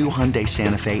all-new Hyundai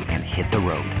Santa Fe and hit the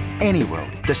road. Any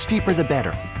road. The steeper, the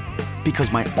better.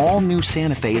 Because my all-new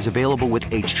Santa Fe is available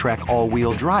with H-Track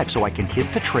all-wheel drive, so I can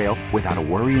hit the trail without a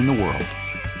worry in the world.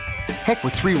 Heck,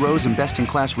 with 3 rows and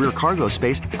best-in-class rear cargo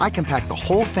space, I can pack the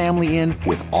whole family in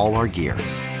with all our gear.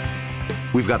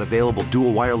 We've got available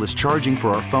dual wireless charging for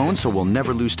our phones, so we'll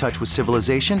never lose touch with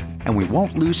civilization, and we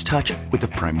won't lose touch with the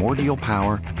primordial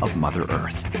power of Mother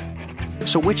Earth.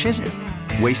 So which is it?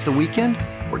 Waste the weekend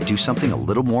or do something a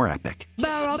little more epic?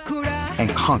 And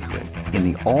conquer it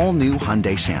in the all-new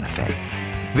Hyundai Santa Fe.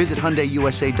 Visit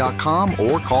HyundaiUSA.com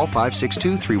or call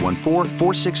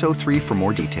 562-314-4603 for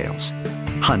more details.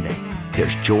 Hyundai,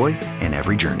 there's joy in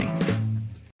every journey.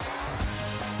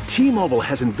 T-Mobile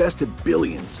has invested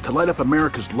billions to light up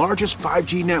America's largest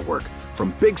 5G network,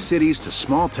 from big cities to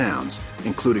small towns,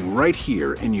 including right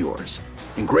here in yours.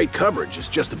 And great coverage is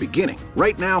just the beginning.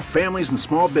 Right now, families and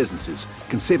small businesses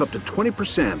can save up to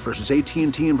 20% versus AT&T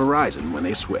and Verizon when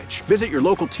they switch. Visit your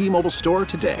local T-Mobile store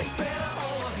today.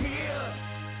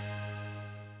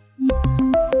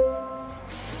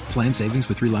 Plan savings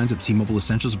with 3 lines of T-Mobile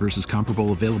Essentials versus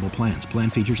comparable available plans. Plan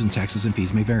features and taxes and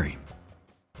fees may vary.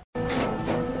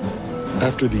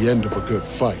 After the end of a good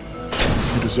fight,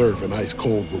 you deserve an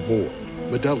ice-cold reward.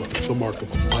 Modelo is the mark of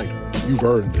a fighter. You've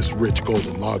earned this rich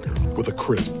golden lager with a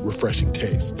crisp, refreshing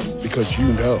taste. Because you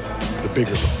know, the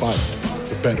bigger the fight,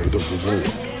 the better the reward.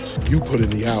 You put in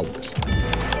the hours,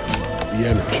 the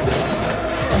energy,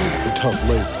 the tough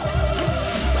labor.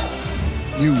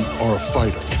 You are a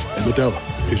fighter, and Modelo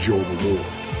is your reward.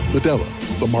 Modelo,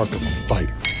 the mark of a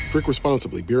fighter. Drink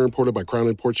responsibly. Beer imported by Crown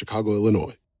Imports, Chicago,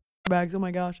 Illinois. Bags. Oh, my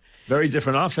gosh. Very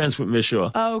different offense with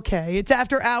Mishaw. Okay. It's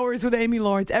After Hours with Amy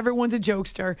Lawrence. Everyone's a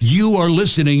jokester. You are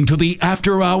listening to the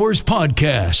After Hours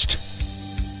Podcast.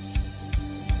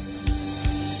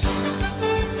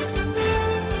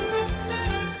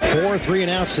 4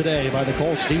 3-and-outs today by the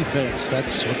Colts defense.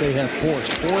 That's what they have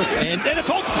forced. Fourth, and then the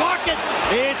Colts block it.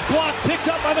 It's blocked, picked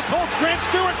up by the Colts. Grant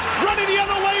Stewart running the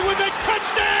other way with a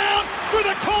touchdown for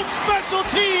the Colts special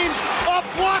teams. A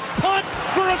blocked punt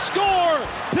for a score.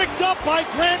 Picked up by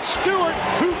Grant Stewart,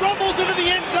 who rumbles into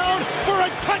the end zone for a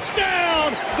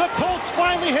touchdown. The Colts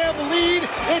finally have the lead.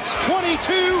 It's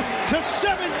 22-17.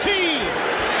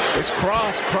 It's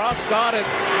Cross. Cross got it.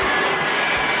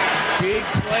 Big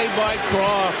play by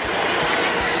Cross.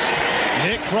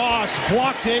 Nick Cross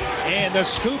blocked it, and the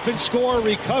scoop and score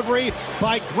recovery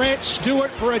by Grant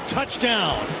Stewart for a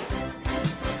touchdown.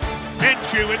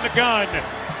 Minshew in the gun.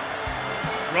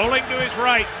 Rolling to his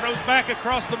right, throws back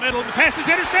across the middle, and the pass is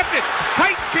intercepted.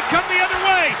 Titans can come the other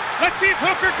way. Let's see if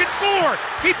Hooker can score.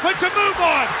 He puts a move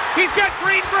on. He's got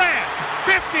green grass.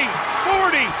 50,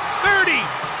 40, 30,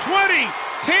 20,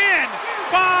 10,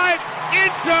 5,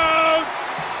 end zone.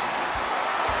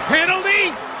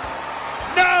 Penalty?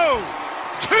 No.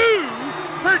 2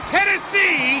 for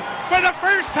Tennessee for the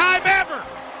first time ever.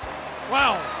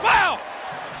 Wow. Wow.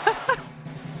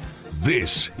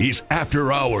 This is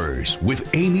After Hours with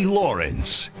Amy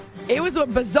Lawrence. It was a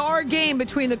bizarre game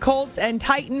between the Colts and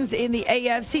Titans in the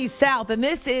AFC South, and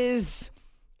this is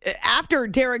after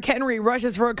Derrick Henry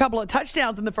rushes for a couple of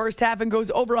touchdowns in the first half and goes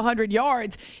over 100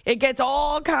 yards. It gets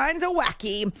all kinds of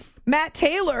wacky. Matt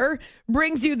Taylor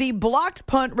brings you the blocked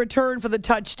punt return for the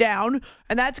touchdown,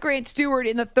 and that's Grant Stewart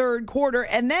in the third quarter.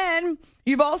 And then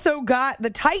you've also got the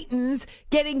Titans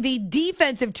getting the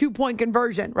defensive 2-point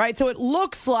conversion, right? So it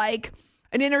looks like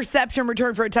an interception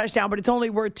return for a touchdown, but it's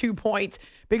only worth 2 points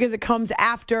because it comes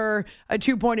after a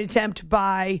 2-point attempt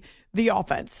by the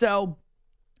offense. So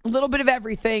a little bit of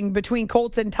everything between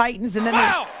Colts and Titans, and then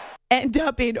they end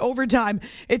up in overtime.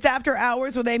 It's After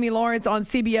Hours with Amy Lawrence on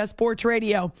CBS Sports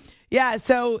Radio. Yeah,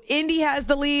 so Indy has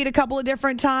the lead a couple of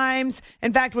different times.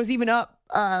 In fact, was even up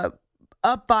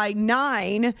by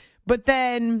 9. But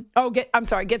then,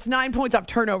 gets 9 points off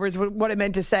turnovers, what I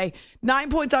meant to say. 9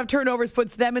 points off turnovers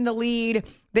puts them in the lead.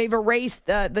 They've erased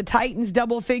the Titans'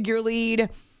 double-figure lead.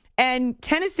 And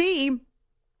Tennessee,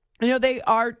 they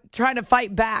are trying to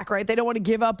fight back, right? They don't want to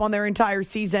give up on their entire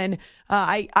season.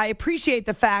 I appreciate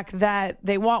the fact that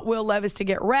they want Will Levis to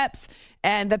get reps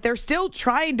and that they're still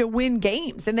trying to win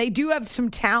games. And they do have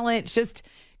some talent. It's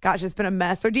been a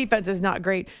mess. Their defense is not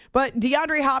great. But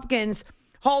DeAndre Hopkins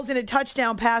hauls in a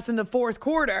touchdown pass in the fourth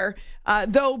quarter,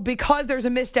 though because there's a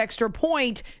missed extra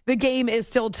point, the game is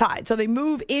still tied. So they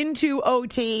move into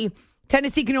OT.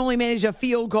 Tennessee can only manage a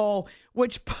field goal,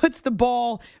 which puts the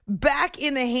ball back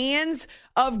in the hands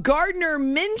of Gardner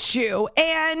Minshew.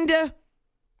 And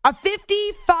a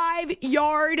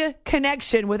 55-yard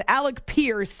connection with Alec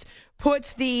Pierce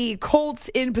puts the Colts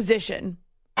in position.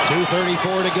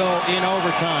 2:34 to go in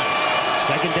overtime.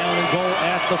 Second down and goal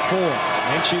at the 4.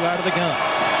 Minshew out of the gun.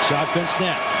 Shotgun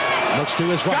snap. Looks to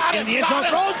his right. In the end zone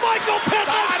throws Michael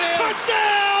Pittman.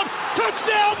 Touchdown!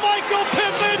 Touchdown, Michael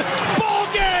Pittman. Ball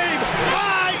game.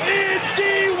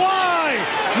 I-N-D-Y.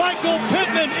 Michael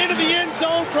Pittman into the end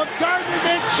zone from Gardner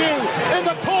Minshew. And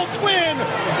the Colts win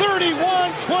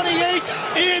 31-28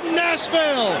 in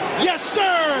Nashville. Yes, sir.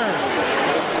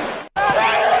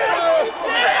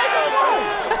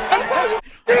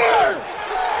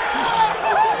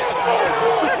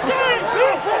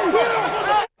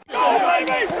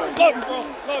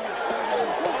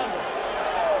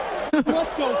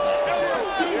 Let's go.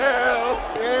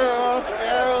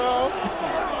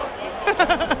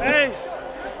 Hey,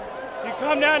 you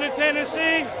come down to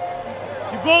Tennessee,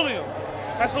 you bully them.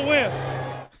 That's a win.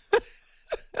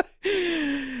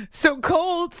 So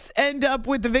Colts end up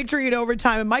with the victory in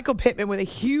overtime, and Michael Pittman with a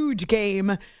huge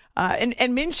game. And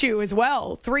Minshew as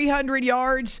well. 300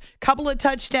 yards, couple of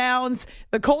touchdowns.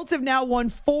 The Colts have now won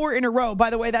 4 in a row. By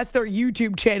the way, that's their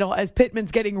YouTube channel as Pittman's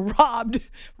getting robbed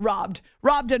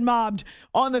and mobbed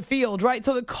on the field, right?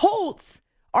 So the Colts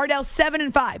are now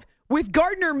 7-5 with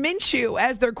Gardner Minshew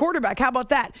as their quarterback. How about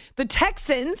that? The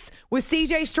Texans with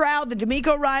C.J. Stroud, the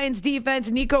DeMeco Ryans defense,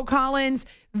 Nico Collins,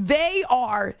 they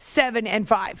are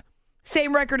 7-5.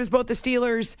 Same record as both the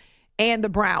Steelers and the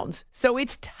Browns. So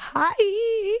it's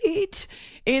tight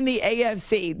in the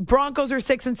AFC. Broncos are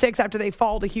 6-6 after they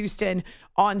fall to Houston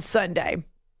on Sunday.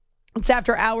 It's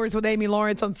After Hours with Amy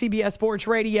Lawrence on CBS Sports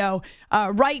Radio.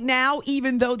 Right now,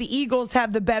 even though the Eagles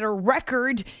have the better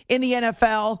record in the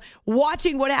NFL,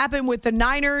 watching what happened with the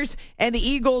Niners and the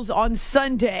Eagles on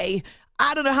Sunday,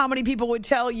 I don't know how many people would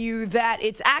tell you that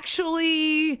it's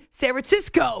actually San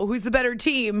Francisco who's the better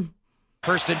team.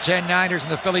 1st and 10 Niners in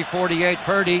the Philly 48.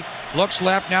 Purdy looks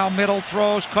left, now middle,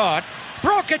 throws, caught.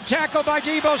 Broken tackle by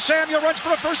Deebo Samuel, runs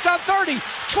for a first down, 30,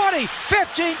 20,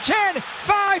 15, 10,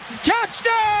 5,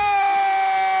 touchdown!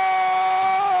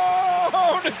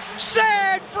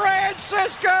 San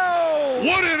Francisco!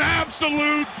 What an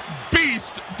absolute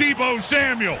beast, Deebo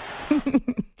Samuel.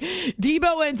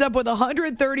 Deebo ends up with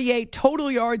 138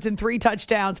 total yards and 3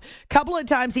 touchdowns. Couple of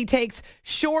times he takes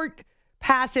short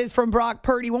passes from Brock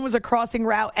Purdy. One was a crossing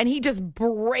route, and he just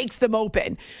breaks them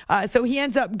open. So he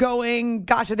ends up going,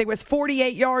 I think it was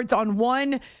 48 yards on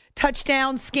one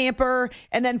touchdown scamper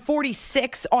and then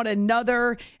 46 on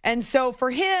another. And so for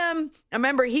him, I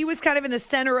remember he was kind of in the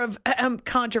center of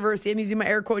controversy. I'm using my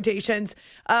air quotations,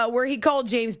 where he called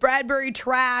James Bradbury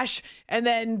trash. And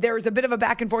then there was a bit of a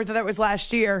back and forth. That was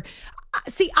last year.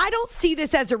 See, I don't see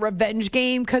this as a revenge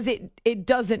game because it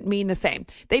doesn't mean the same.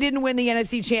 They didn't win the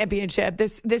NFC Championship.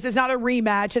 This is not a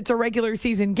rematch. It's a regular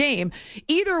season game.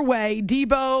 Either way,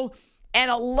 Deebo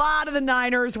and a lot of the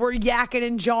Niners were yakking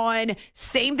and jawing.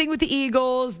 Same thing with the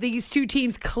Eagles. These two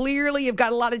teams clearly have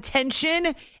got a lot of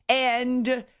tension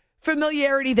and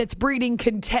familiarity that's breeding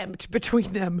contempt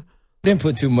between them. Didn't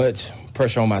put too much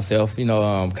pressure on myself,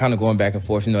 kind of going back and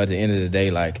forth, at the end of the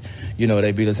day,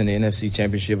 they beat us in the NFC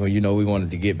Championship and, we wanted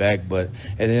to get back. But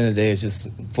at the end of the day, it's just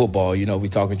football. We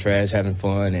talking trash, having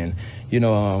fun, and,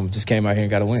 just came out here and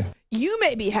got a win. You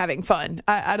may be having fun.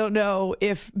 I don't know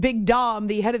if Big Dom,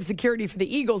 the head of security for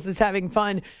the Eagles, is having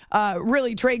fun.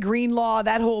 Really, Trey Greenlaw,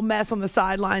 that whole mess on the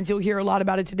sidelines, you'll hear a lot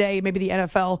about it today. Maybe the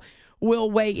NFL will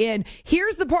weigh in.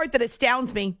 Here's the part that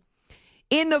astounds me.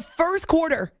 In the first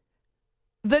quarter,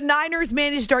 the Niners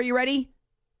managed, are you ready?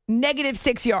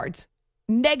 -6 yards.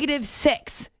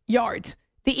 -6 yards.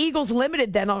 The Eagles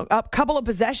limited them on a couple of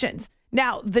possessions.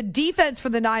 Now, the defense for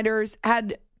the Niners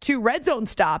had 2 red zone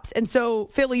stops, and so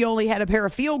Philly only had a pair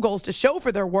of field goals to show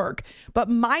for their work. But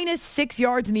 -6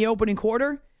 yards in the opening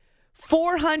quarter,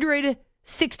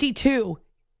 462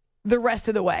 the rest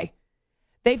of the way.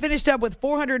 They finished up with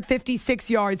 456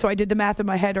 yards, so I did the math in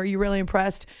my head. Are you really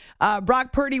impressed?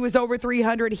 Brock Purdy was over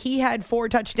 300. He had 4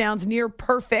 touchdowns, near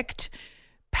perfect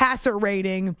passer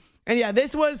rating. And, yeah,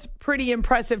 this was pretty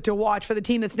impressive to watch for the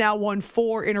team that's now won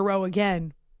 4 in a row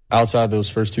again. Outside those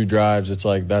first 2 drives, it's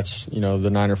like that's, the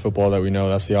Niner football that we know.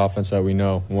 That's the offense that we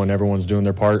know. When everyone's doing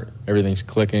their part, everything's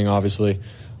clicking, obviously.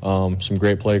 Some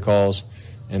great play calls.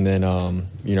 And then,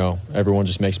 everyone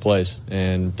just makes plays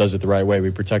and does it the right way. We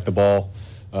protect the ball.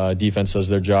 Defense does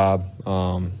their job.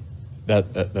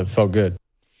 That felt good.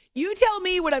 You tell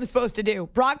me what I'm supposed to do.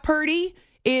 Brock Purdy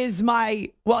is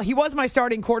he was my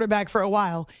starting quarterback for a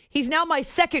while. He's now my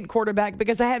second quarterback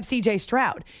because I have CJ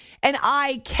Stroud. And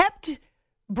I kept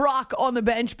Brock on the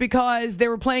bench because they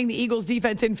were playing the Eagles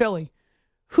defense in Philly.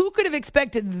 Who could have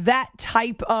expected that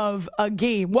type of a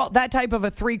game? Well, that type of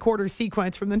a 3-quarter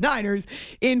sequence from the Niners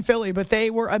in Philly, but they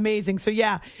were amazing. So,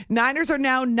 yeah, Niners are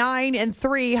now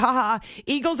 9-3. Haha.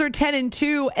 Eagles are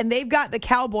 10-2, and they've got the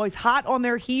Cowboys hot on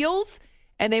their heels,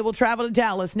 and they will travel to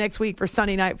Dallas next week for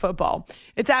Sunday Night Football.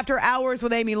 It's After Hours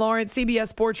with Amy Lawrence, CBS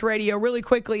Sports Radio. Really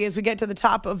quickly, as we get to the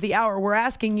top of the hour, we're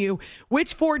asking you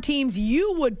which 4 teams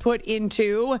you would put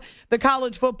into the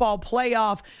college football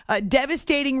playoff. A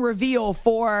devastating reveal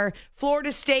for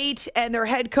Florida State and their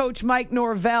head coach, Mike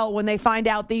Norvell, when they find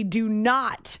out they do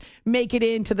not make it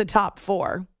into the top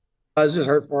 4. I was just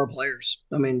hurt for our players.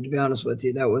 I mean, to be honest with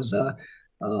you, that was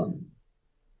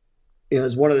it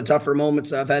was one of the tougher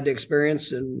moments I've had to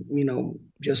experience, and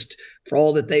just for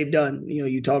all that they've done.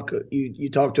 You talk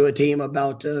to a team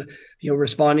about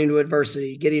responding to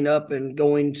adversity, getting up and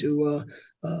going to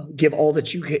give all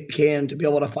that you can to be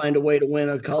able to find a way to win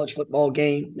a college football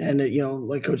game. And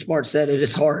like Coach Smart said, it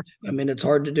is hard. I mean, it's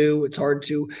hard to do. It's hard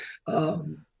to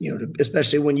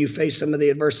especially when you face some of the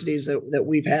adversities that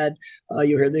we've had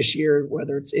here this year,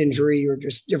 whether it's injury or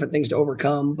just different things to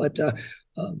overcome, but.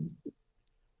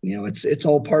 It's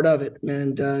all part of it.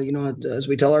 And, as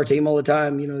we tell our team all the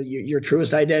time, your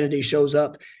truest identity shows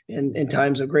up in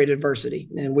times of great adversity.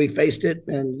 And we faced it,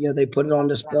 and, they put it on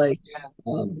display.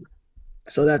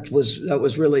 So that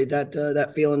was really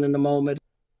that feeling in the moment.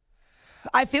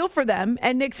 I feel for them,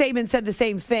 and Nick Saban said the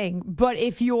same thing. But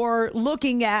if you're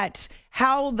looking at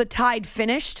how the Tide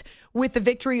finished with the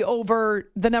victory over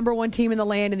the number one team in the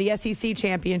land in the SEC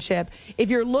championship, if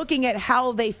you're looking at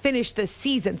how they finished the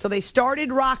season, so they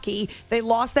started rocky, they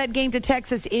lost that game to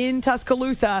Texas in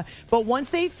Tuscaloosa, but once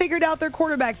they figured out their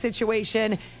quarterback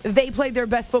situation, they played their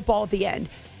best football at the end.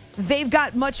 They've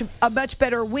got a much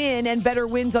better win and better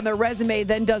wins on their resume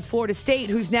than does Florida State,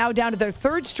 who's now down to their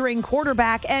third string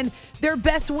quarterback, and their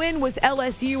best win was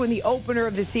LSU in the opener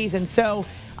of the season. So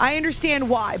I understand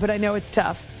why, but I know it's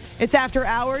tough. It's After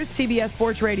Hours, CBS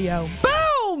Sports Radio.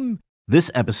 Boom! This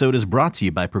episode is brought to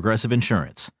you by Progressive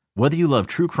Insurance. Whether you love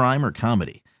true crime or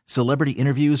comedy, celebrity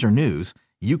interviews or news,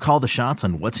 you call the shots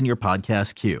on what's in your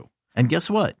podcast queue. And guess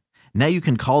what? Now you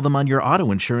can call them on your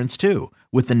auto insurance too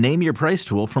with the Name Your Price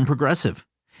tool from Progressive.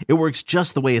 It works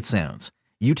just the way it sounds.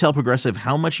 You tell Progressive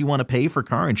how much you want to pay for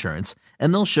car insurance,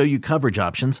 and they'll show you coverage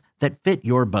options that fit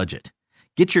your budget.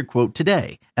 Get your quote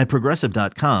today at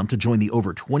Progressive.com to join the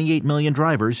over 28 million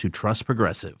drivers who trust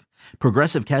Progressive.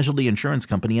 Progressive Casualty Insurance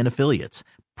Company and Affiliates.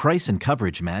 Price and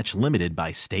coverage match limited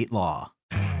by state law.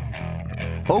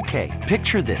 Okay,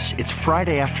 picture this. It's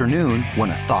Friday afternoon when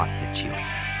a thought hits you.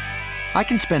 I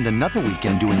can spend another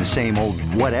weekend doing the same old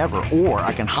whatever, or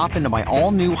I can hop into my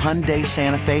all-new Hyundai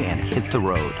Santa Fe and hit the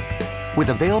road. With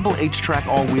available H-Track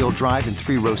all-wheel drive and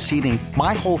 3-row seating,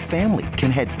 my whole family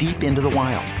can head deep into the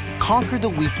wild. Conquer the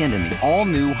weekend in the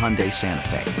all-new Hyundai Santa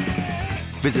Fe.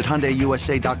 Visit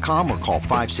HyundaiUSA.com or call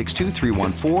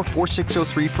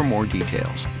 562-314-4603 for more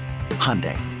details.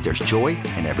 Hyundai, there's joy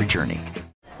in every journey.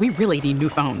 We really need new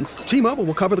phones. T-Mobile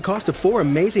will cover the cost of 4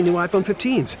 amazing new iPhone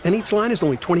 15s, and each line is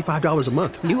only $25 a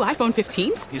month. New iPhone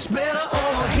 15s? It's better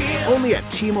over here. Only at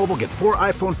T-Mobile, get 4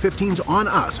 iPhone 15s on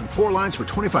us and 4 lines for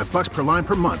 $25 per line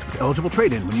per month with eligible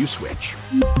trade-in when you switch.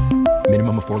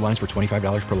 Minimum of 4 lines for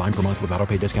 $25 per line per month with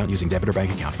autopay discount using debit or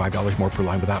bank account. $5 more per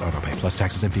line without autopay, plus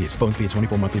taxes and fees. Phone fee at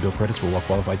 24 monthly bill credits for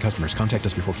well-qualified customers. Contact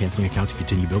us before canceling account to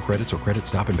continue bill credits or credit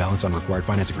stop and balance on required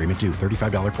finance agreement due.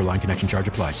 $35 per line connection charge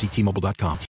applies. See T-Mobile.com.